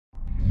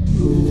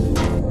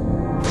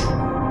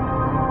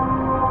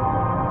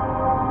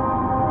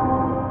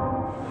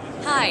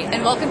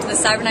and welcome to the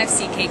CyberKnife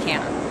CK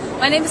Cam.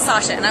 My name is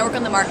Sasha and I work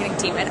on the marketing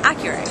team at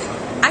Accuray.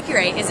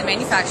 Accuray is a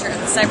manufacturer of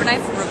the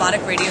CyberKnife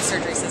robotic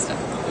radiosurgery system.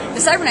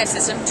 The CyberKnife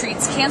system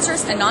treats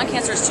cancerous and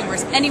non-cancerous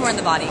tumors anywhere in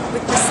the body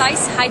with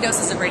precise high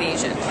doses of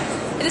radiation.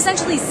 It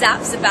essentially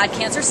zaps the bad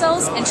cancer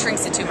cells and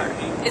shrinks the tumor.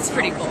 It's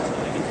pretty cool.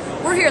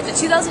 We're here at the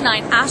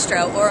 2009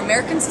 ASTRO, or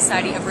American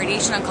Society of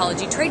Radiation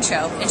Oncology Trade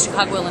Show in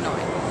Chicago,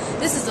 Illinois.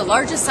 This is the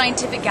largest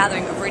scientific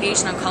gathering of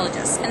radiation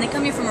oncologists, and they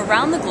come here from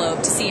around the globe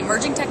to see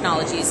emerging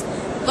technologies,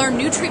 learn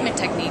new treatment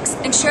techniques,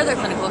 and share their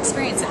clinical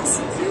experiences.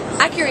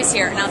 Accuray is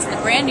here announcing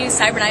the brand new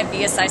CyberKnife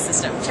VSI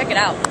system. Check it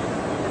out.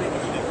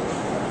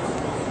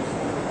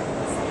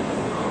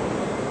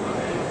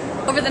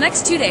 Over the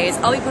next 2 days,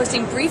 I'll be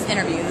posting brief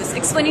interviews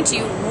explaining to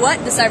you what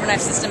the CyberKnife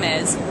system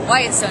is,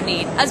 why it's so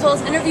neat, as well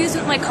as interviews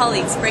with my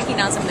colleagues breaking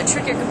down some of the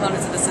trickier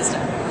components of the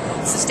system.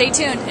 So stay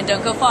tuned and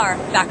don't go far.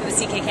 Back with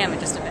the CK Cam in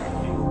just a bit.